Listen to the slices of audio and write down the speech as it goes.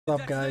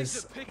What's up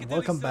guys,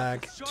 welcome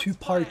back to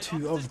part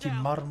 2 of the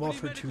Modern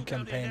Warfare 2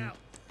 campaign.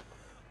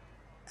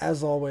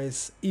 As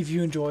always, if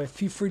you enjoy,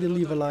 feel free to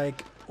leave a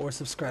like or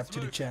subscribe to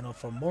the channel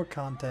for more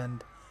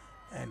content.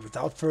 And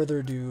without further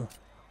ado,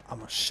 I'm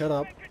gonna shut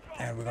up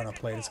and we're gonna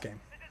play this game.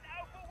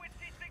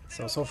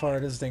 So far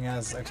this thing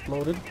has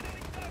exploded.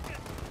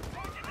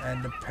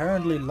 And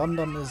apparently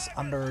London is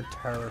under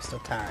terrorist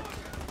attack.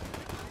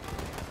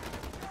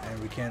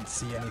 And we can't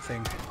see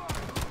anything.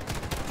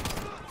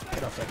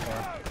 Get off that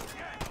car.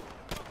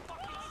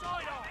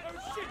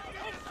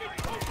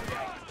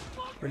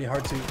 Really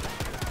hard to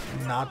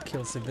not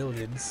kill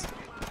civilians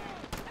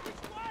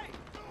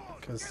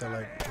because they're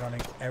like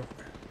running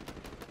everywhere.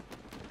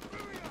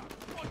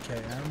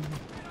 PKM.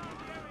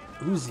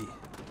 Uzi.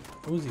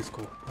 Uzi's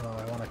cool. Oh,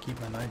 I want to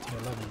keep my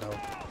 1911 though.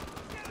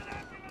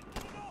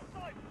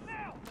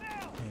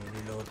 Let me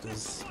reload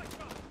this.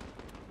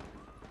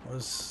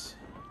 Was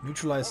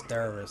neutralized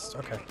terrorist.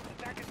 Okay.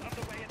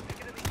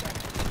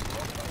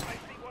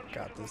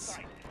 Got this.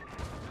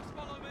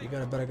 You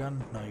got a better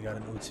gun? No, you got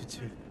an Uzi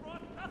too.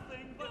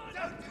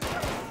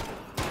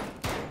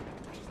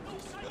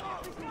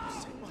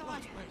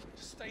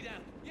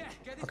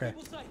 Okay.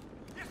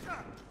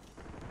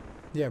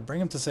 Yeah,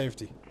 bring him to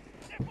safety.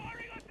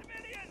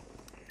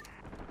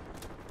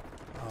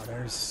 Oh,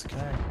 there's... Can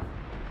I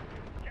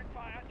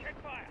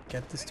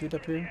get this dude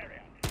up here?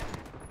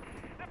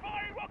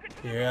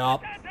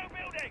 Yep.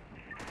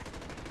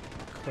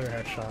 Clear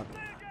headshot.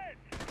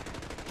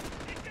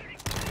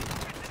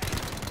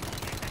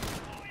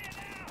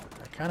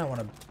 I kind of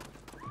want a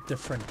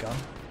different gun.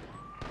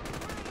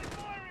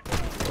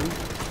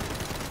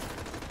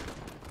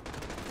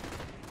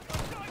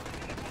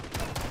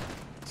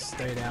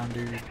 Stay down,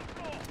 dude.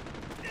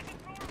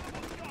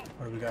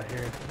 What do we got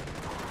here?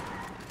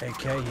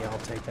 AK? Yeah, I'll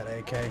take that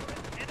AK.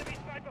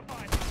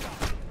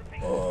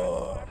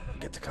 Oh,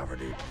 get the cover,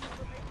 dude.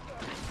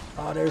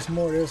 Oh, there's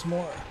more, there's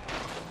more.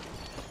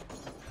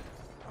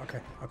 Okay,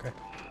 okay.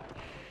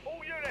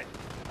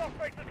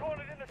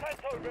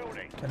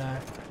 Can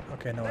I?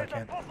 Okay, no, I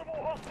can't.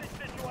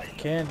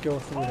 Can't go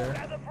through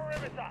there.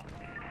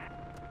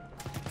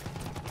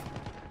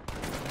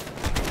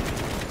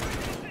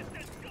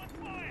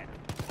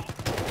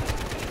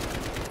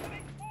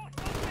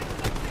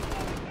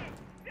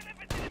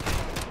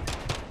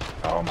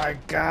 Oh my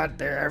god,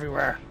 they're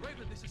everywhere.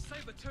 This is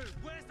Pt.2.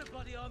 Where's the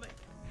bloody army?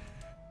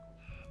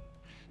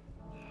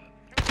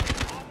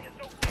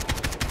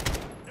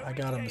 I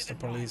got him, Mr.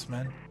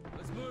 Policeman.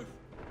 Let's move.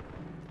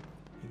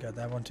 You got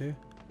that one too?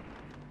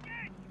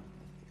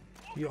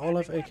 You all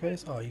have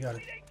AKs? Oh, you got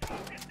it.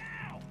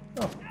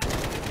 Oh.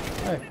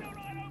 Hey.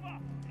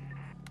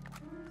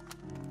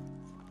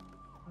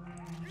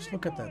 Just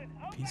look at that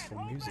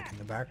peaceful music in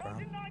the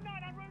background.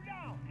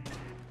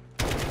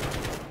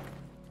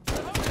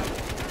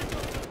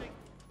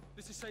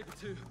 This is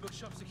Pt.2.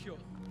 Bookshop secure.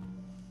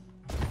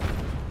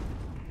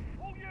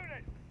 All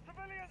units,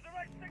 civilians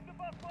are exiting the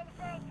bus by the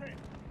fountain.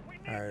 We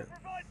need Alright. to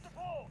provide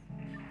support.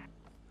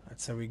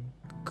 I'd say we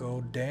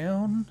go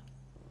down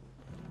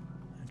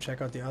and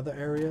check out the other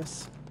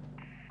areas.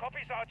 Copy,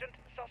 Sergeant.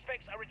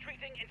 Suspects are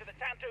retreating into the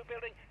Tanto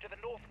building to the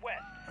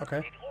northwest.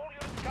 Okay. Need all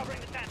units covering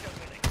the Tanto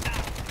building now.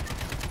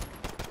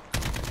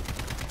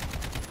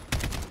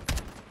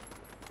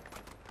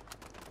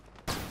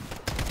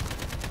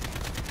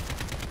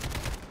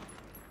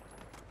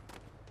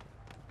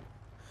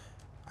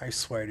 I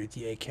swear that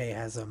the AK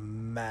has a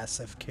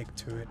massive kick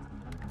to it.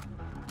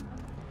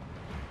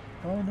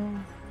 Oh no.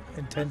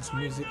 Intense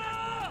music.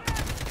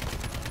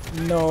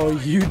 No,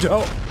 you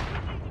don't.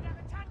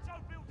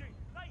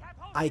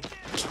 I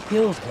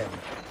killed him.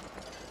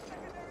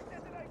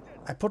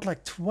 I put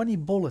like 20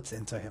 bullets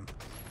into him.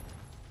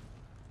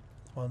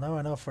 Well, now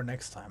I know for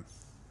next time.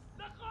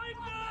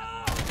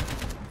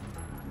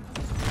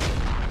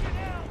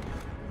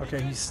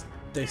 Okay,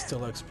 they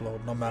still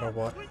explode no matter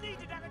what.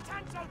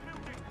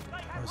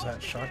 What is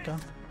that?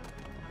 Shotgun?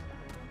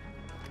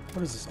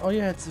 What is this? Oh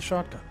yeah, it's a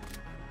shotgun.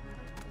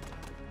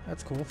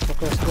 That's cool.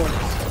 Fuck our squads.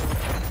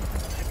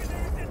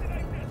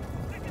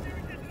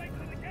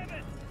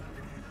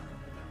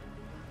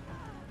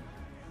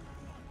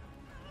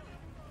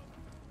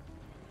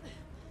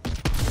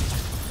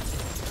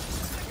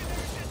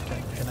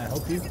 Can I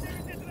help you?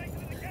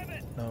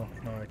 No,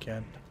 no I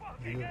can't.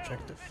 View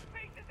objective.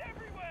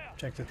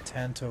 Objective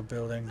Tanto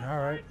building.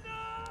 Alright.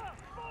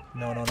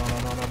 No, no, no, no,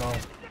 no, no, no.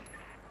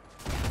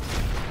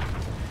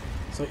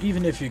 So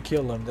even if you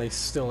kill them, they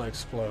still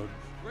explode.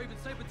 Raven,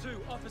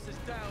 Pt.2. Officers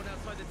down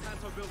outside the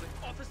Tanto building.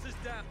 Officers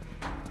down.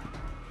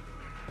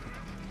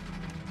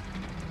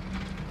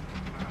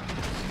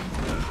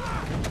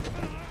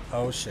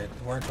 Oh shit,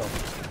 we're in trouble.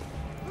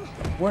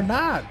 We're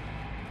not!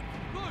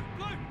 Look,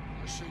 look!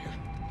 I see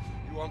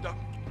you. You armed up?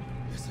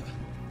 Yes, sir.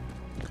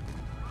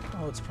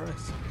 Oh, it's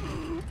Price.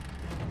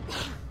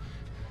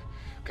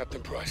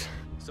 Captain Price,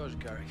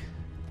 Sergeant Carrick.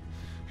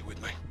 you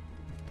with me?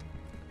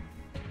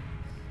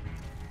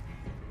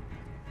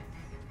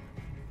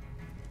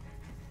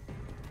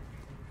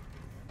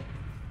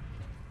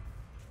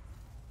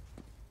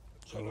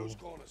 So those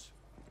corners.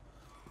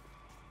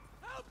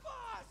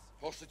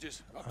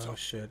 Hostages up Oh top.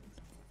 shit.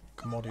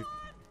 Come on, dude.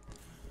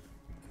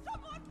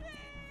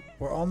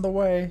 We're on the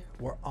way.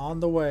 We're on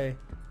the way.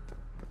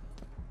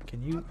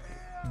 Can you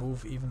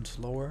move even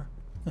slower?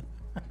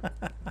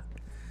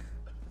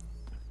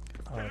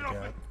 Oh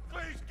god.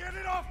 Please, get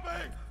it off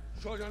me!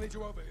 Stroy, I need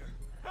you over here.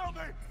 Help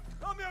me!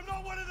 Help me, I'm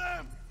not one of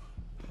them!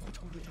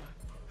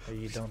 Hey,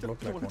 you don't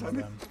look like one of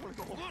them.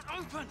 Open!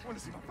 I want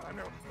to see my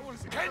family. I want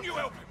to see. Can you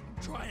help him?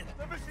 Try it.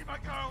 Let me see my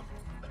girl.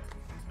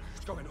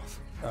 It's going off.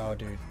 Oh,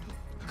 dude.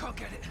 I can't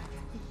get it.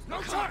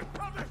 No time!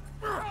 Help me!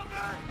 Help me!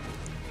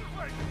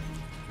 Wait!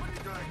 What are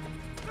you doing?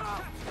 No!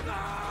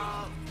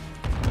 No!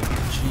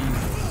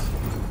 Jesus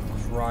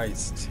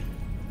Christ.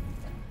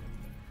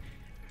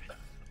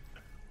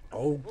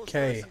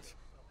 Okay.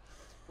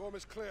 Bomb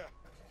is clear.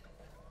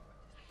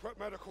 Prep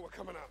medical, we're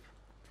coming up.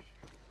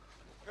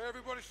 Hey,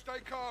 everybody, stay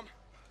calm.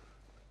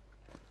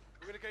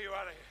 We're gonna get you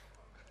out of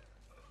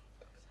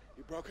here.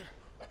 You broken?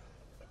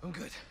 I'm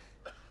good.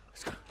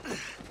 Let's go.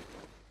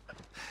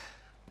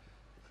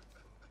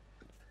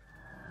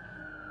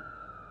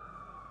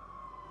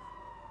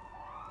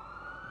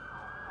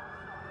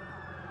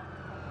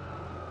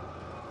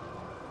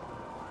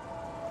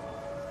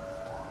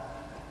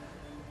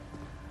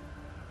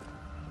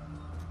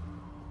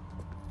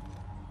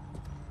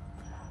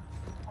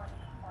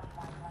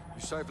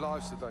 You saved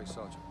lives today,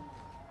 Sergeant.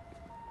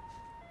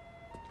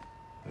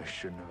 It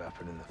shouldn't have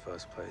happened in the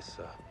first place,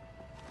 sir.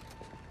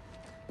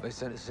 They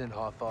sent us in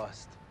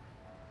half-assed.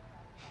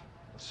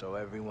 So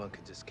everyone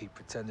could just keep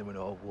pretending we're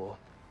not at war.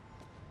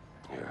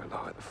 Yeah,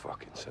 like the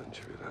fucking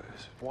century, that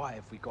is. Why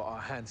have we got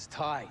our hands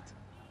tied?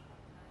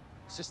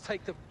 Let's just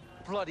take the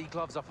bloody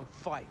gloves off and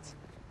fight.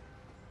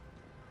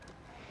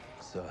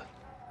 Sir.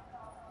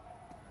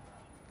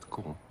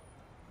 Go on.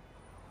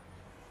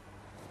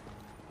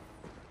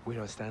 We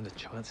don't stand a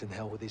chance in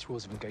hell with these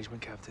rules of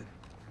engagement, Captain.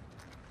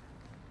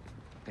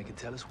 They can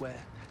tell us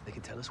where, they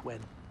can tell us when.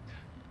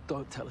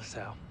 Don't tell us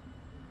how.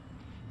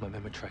 My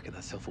memory tracking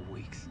that cell for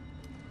weeks.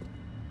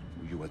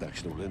 You had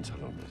actual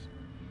intel on this?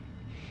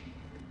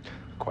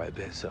 Quite a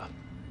bit, sir.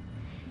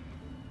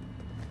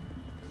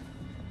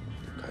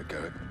 Okay,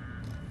 Garrett.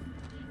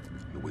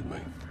 You're with me.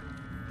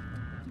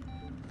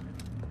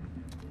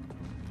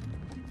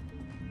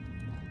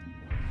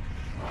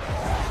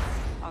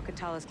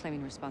 Alcatala's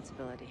claiming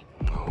responsibility.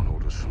 Oh, and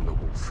orders from the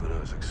Wolf in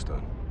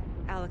Kazakhstan.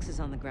 Alex is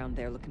on the ground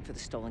there looking for the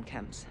stolen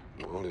chems.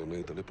 Well, he'll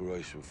need the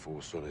Liberation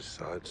Force on his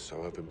side,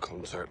 so have him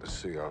contact the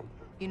CR.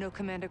 You know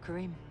Commander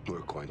Karim? We're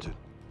acquainted.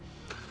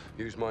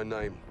 Use my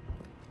name,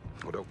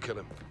 or they'll kill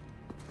him.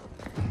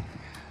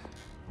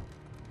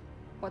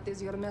 What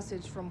is your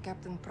message from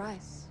Captain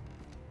Price?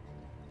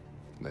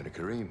 Commander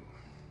Karim.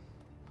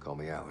 Call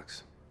me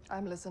Alex.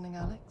 I'm listening,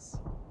 Alex.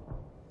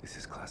 This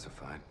is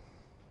classified.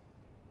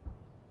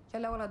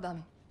 يلا ولا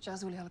قدامي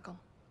جهزوا لي هالكم.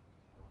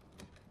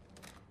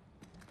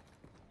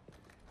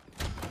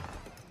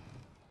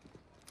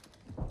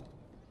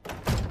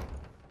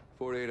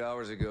 "48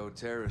 hours ago,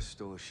 terrorists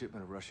stole a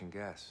shipment of Russian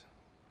gas.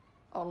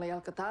 Only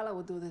Alcatala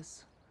would do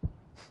this.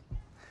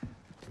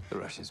 The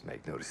Russians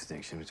make no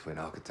distinction between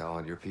Alcatala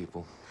and your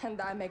people.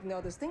 And I make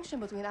no distinction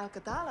between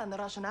Alcatala and the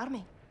Russian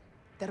army.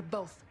 They're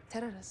both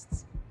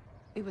terrorists.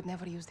 We would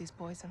never use these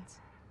poisons.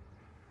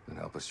 Then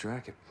help us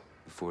track it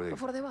before they...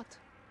 Before they what?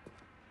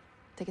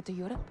 Take it to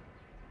Europe?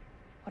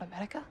 Or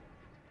America?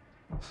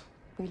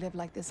 We live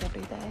like this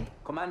every day.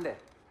 Commander,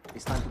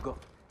 it's time to go.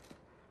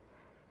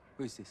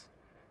 Who is this?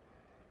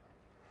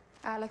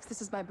 Alex,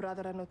 this is my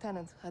brother and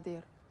Lieutenant,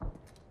 Hadir.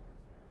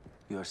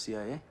 You are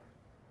CIA?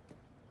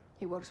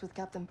 He works with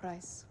Captain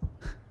Price.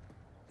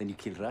 Then you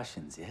kill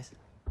Russians, yes?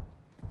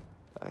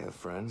 I have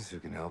friends who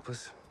can help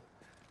us.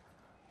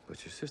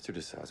 But your sister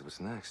decides what's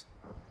next.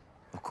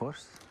 Of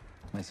course.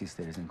 My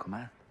sister is in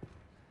command.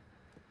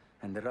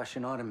 And the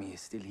Russian army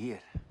is still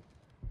here.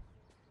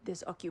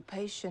 This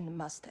occupation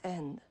must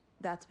end.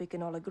 That we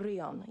can all agree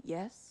on,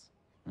 yes?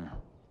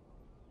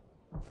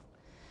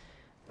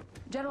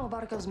 General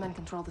Barkov's men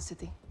control the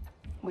city.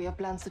 We have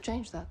plans to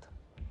change that.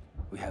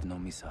 We have no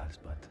missiles,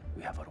 but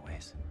we have our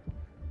ways.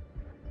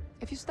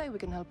 If you stay, we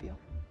can help you.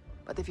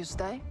 But if you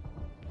stay,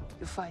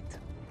 you fight.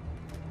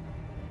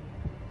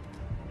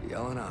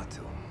 Yelling out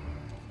to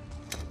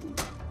him.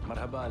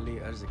 Marhaba Ali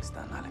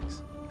Kazakhstan,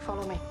 Alex.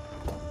 Follow me.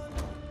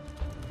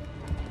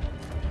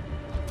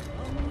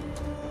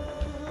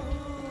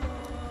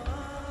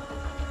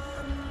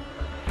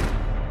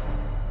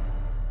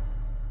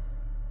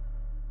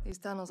 These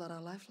tunnels are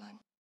our lifeline.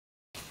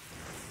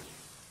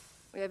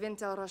 We have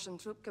intel Russian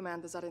troop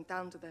commanders are in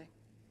town today.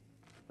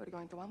 We're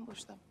going to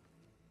ambush them.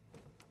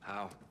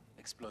 How?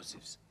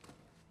 Explosives.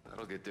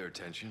 That'll get their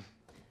attention.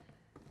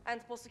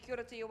 And pull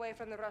security away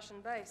from the Russian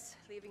base,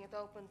 leaving it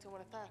open to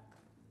an attack.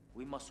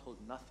 We must hold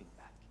nothing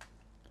back.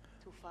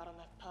 Too far on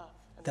that path.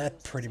 and That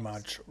lose pretty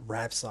ourselves. much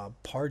wraps up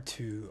part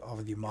 2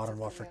 of the Modern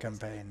Warfare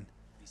campaign.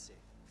 Be safe.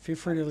 Feel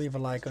free to leave a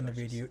like on the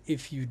video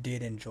if you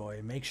did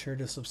enjoy. Make sure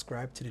to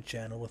subscribe to the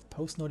channel with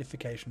post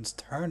notifications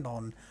turned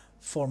on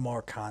for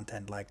more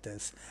content like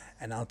this.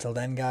 And until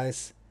then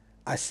guys,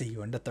 I see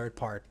you in the third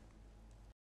part.